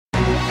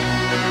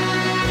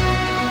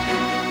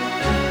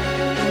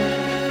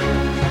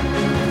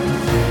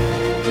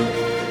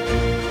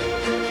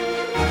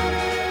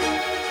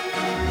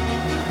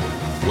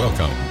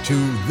to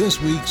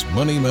this week's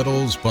Money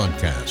Metals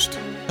podcast,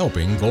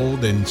 helping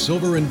gold and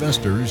silver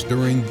investors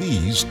during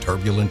these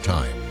turbulent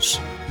times.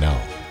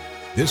 Now,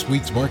 this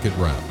week's market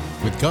wrap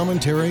with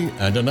commentary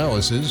and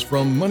analysis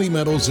from Money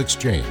Metals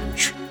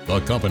Exchange, the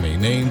company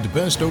named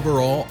Best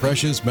Overall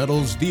Precious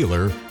Metals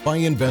Dealer by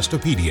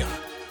Investopedia.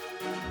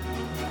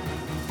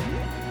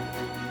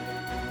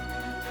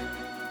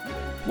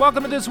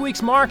 Welcome to this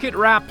week's Market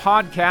Wrap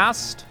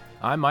podcast.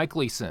 I'm Mike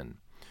Leeson.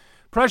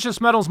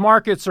 Precious metals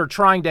markets are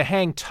trying to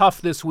hang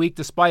tough this week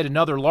despite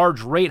another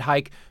large rate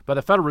hike by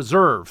the Federal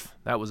Reserve.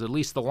 That was at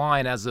least the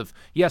line as of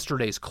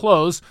yesterday's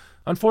close.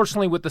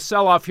 Unfortunately, with the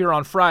sell-off here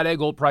on Friday,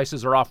 gold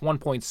prices are off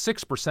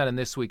 1.6% in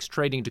this week's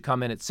trading to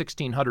come in at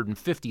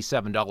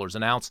 $1,657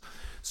 an ounce.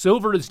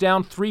 Silver is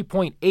down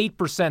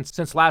 3.8%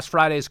 since last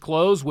Friday's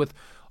close, with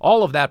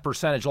all of that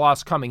percentage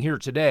loss coming here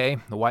today.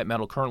 The white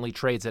metal currently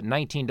trades at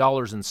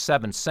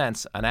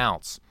 $19.07 an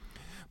ounce.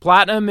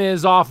 Platinum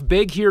is off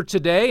big here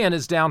today and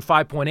is down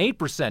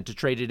 5.8% to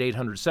trade at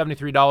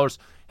 $873.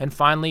 And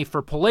finally,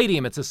 for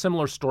palladium, it's a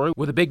similar story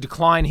with a big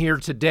decline here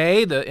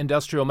today. The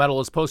industrial metal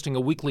is posting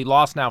a weekly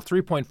loss now of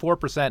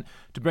 3.4%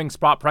 to bring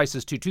spot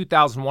prices to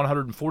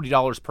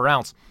 $2,140 per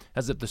ounce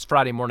as of this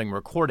Friday morning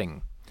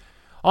recording.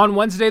 On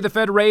Wednesday, the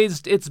Fed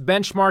raised its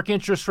benchmark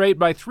interest rate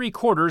by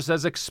 3/4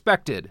 as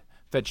expected.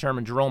 Fed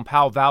Chairman Jerome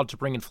Powell vowed to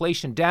bring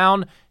inflation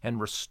down and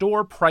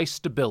restore price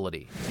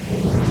stability.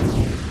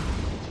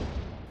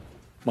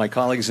 My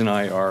colleagues and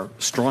I are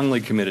strongly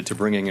committed to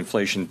bringing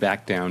inflation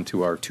back down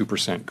to our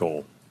 2%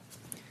 goal.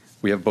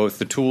 We have both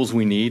the tools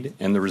we need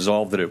and the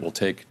resolve that it will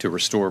take to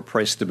restore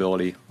price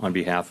stability on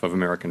behalf of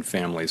American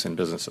families and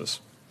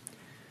businesses.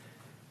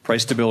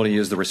 Price stability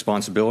is the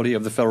responsibility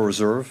of the Federal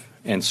Reserve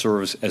and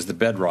serves as the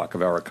bedrock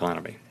of our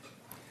economy.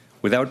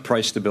 Without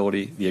price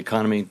stability, the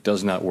economy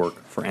does not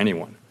work for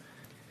anyone.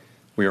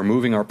 We are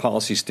moving our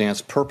policy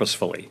stance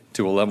purposefully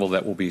to a level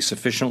that will be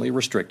sufficiently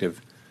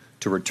restrictive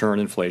to return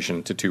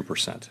inflation to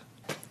 2%.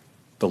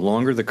 The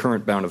longer the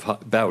current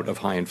bout of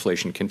high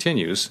inflation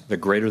continues, the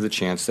greater the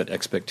chance that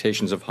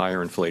expectations of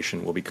higher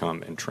inflation will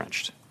become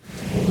entrenched.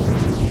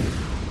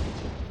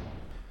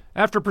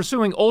 After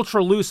pursuing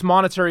ultra-loose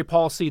monetary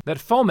policy that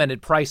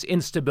fomented price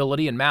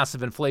instability and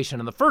massive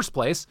inflation in the first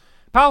place,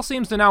 Powell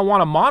seems to now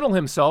want to model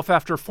himself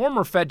after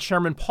former Fed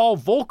Chairman Paul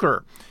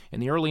Volcker. In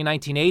the early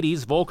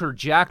 1980s, Volcker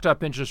jacked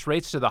up interest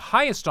rates to the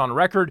highest on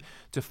record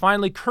to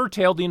finally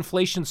curtail the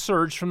inflation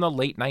surge from the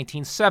late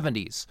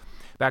 1970s.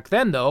 Back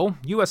then, though,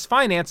 U.S.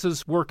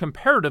 finances were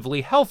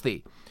comparatively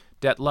healthy.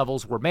 Debt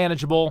levels were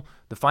manageable,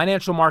 the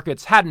financial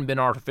markets hadn't been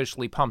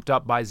artificially pumped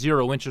up by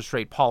zero interest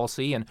rate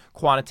policy and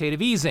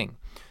quantitative easing.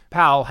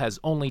 Powell has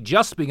only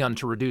just begun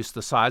to reduce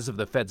the size of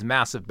the Fed's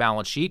massive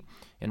balance sheet.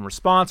 In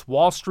response,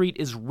 Wall Street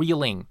is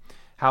reeling.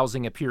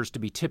 Housing appears to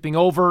be tipping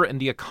over, and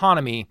the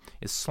economy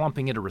is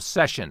slumping into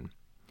recession.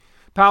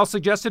 Powell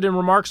suggested in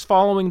remarks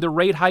following the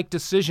rate hike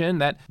decision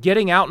that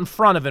getting out in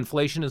front of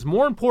inflation is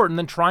more important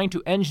than trying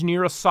to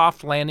engineer a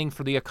soft landing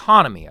for the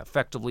economy.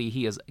 Effectively,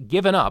 he has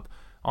given up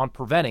on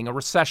preventing a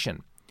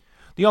recession.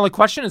 The only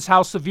question is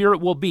how severe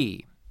it will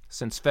be.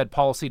 Since Fed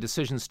policy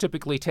decisions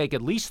typically take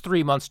at least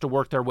 3 months to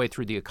work their way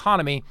through the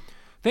economy,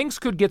 things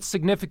could get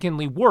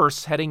significantly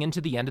worse heading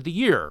into the end of the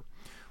year.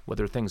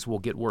 Whether things will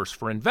get worse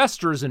for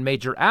investors in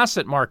major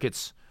asset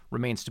markets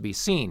remains to be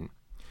seen.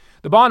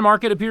 The bond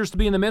market appears to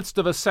be in the midst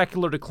of a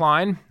secular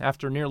decline.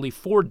 After nearly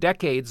 4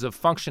 decades of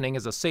functioning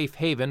as a safe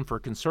haven for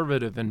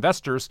conservative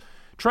investors,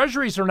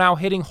 treasuries are now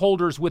hitting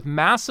holders with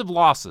massive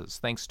losses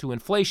thanks to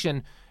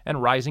inflation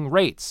and rising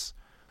rates.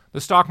 The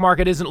stock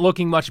market isn't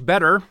looking much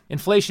better.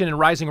 Inflation and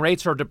rising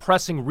rates are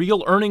depressing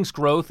real earnings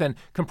growth and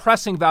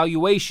compressing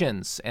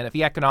valuations. And if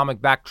the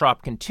economic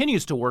backdrop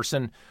continues to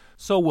worsen,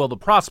 so will the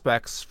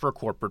prospects for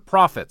corporate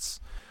profits.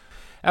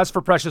 As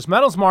for precious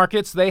metals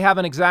markets, they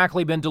haven't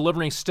exactly been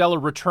delivering stellar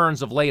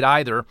returns of late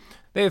either.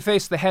 They have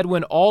faced the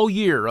headwind all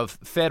year of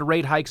Fed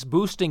rate hikes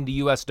boosting the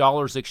U.S.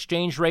 dollar's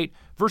exchange rate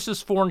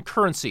versus foreign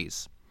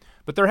currencies.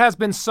 But there has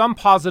been some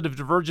positive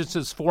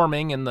divergences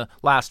forming in the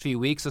last few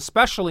weeks,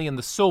 especially in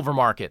the silver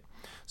market.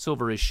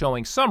 Silver is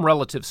showing some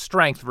relative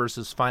strength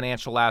versus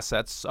financial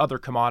assets, other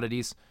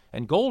commodities,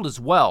 and gold as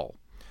well.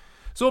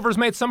 Silver's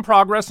made some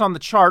progress on the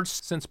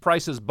charts since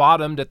prices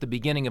bottomed at the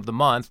beginning of the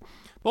month.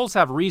 Bulls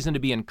have reason to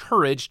be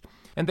encouraged,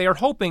 and they are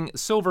hoping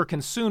silver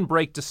can soon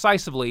break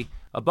decisively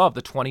above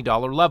the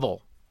 $20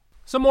 level.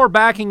 Some more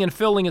backing and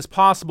filling is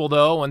possible,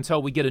 though,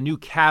 until we get a new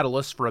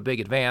catalyst for a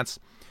big advance.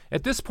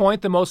 At this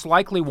point, the most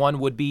likely one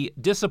would be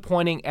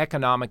disappointing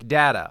economic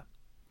data.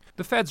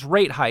 The Fed's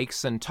rate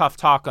hikes and tough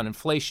talk on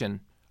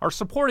inflation are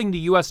supporting the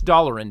U.S.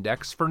 dollar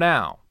index for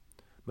now.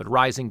 But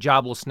rising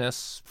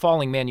joblessness,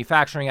 falling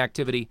manufacturing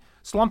activity,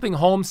 slumping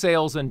home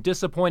sales, and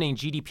disappointing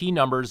GDP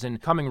numbers in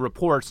coming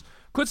reports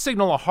could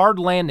signal a hard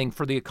landing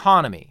for the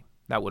economy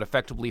that would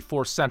effectively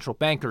force central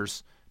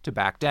bankers to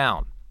back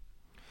down.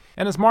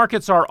 And as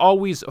markets are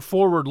always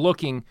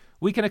forward-looking,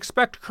 we can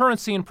expect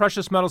currency and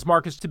precious metals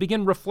markets to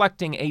begin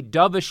reflecting a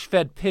dovish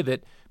Fed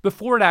pivot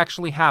before it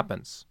actually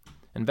happens.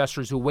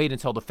 Investors who wait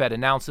until the Fed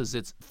announces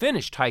it's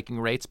finished hiking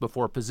rates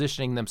before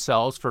positioning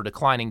themselves for a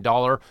declining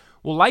dollar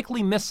will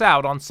likely miss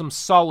out on some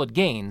solid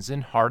gains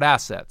in hard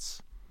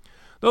assets.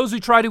 Those who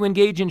try to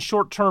engage in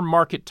short-term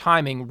market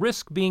timing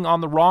risk being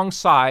on the wrong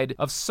side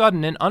of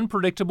sudden and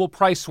unpredictable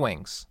price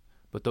swings.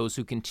 But those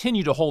who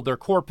continue to hold their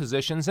core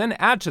positions and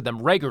add to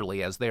them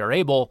regularly as they are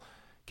able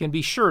can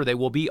be sure they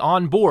will be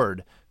on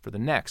board for the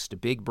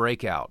next big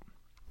breakout.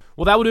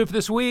 Well, that will do it for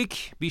this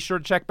week. Be sure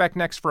to check back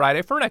next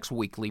Friday for our next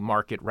weekly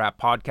Market Wrap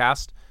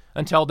podcast.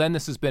 Until then,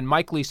 this has been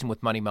Mike Leeson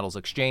with Money Metals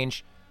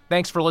Exchange.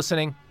 Thanks for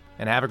listening,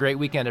 and have a great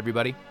weekend,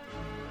 everybody.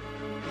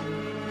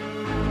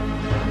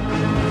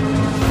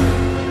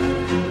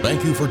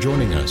 Thank you for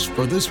joining us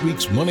for this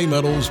week's Money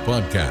Metals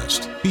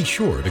podcast. Be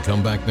sure to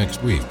come back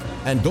next week.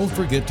 And don't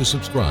forget to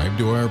subscribe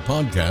to our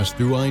podcast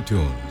through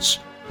iTunes.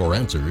 For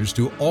answers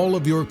to all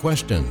of your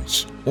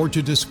questions, or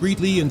to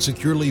discreetly and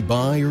securely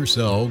buy or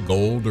sell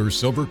gold or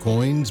silver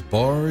coins,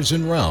 bars,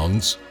 and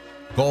rounds,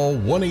 call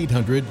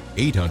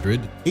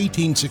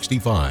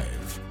 1-800-800-1865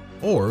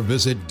 or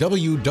visit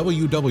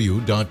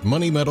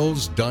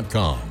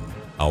www.moneymetals.com.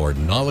 Our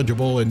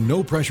knowledgeable and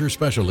no-pressure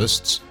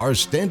specialists are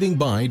standing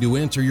by to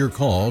answer your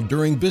call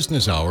during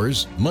business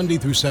hours, Monday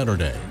through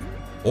Saturday.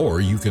 Or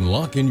you can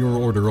lock in your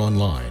order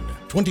online,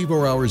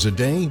 24 hours a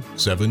day,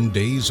 7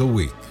 days a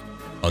week.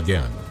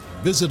 Again,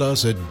 visit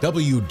us at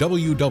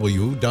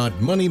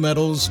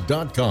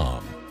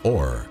www.moneymetals.com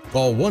or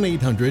call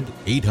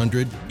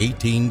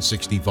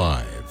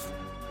 1-800-800-1865.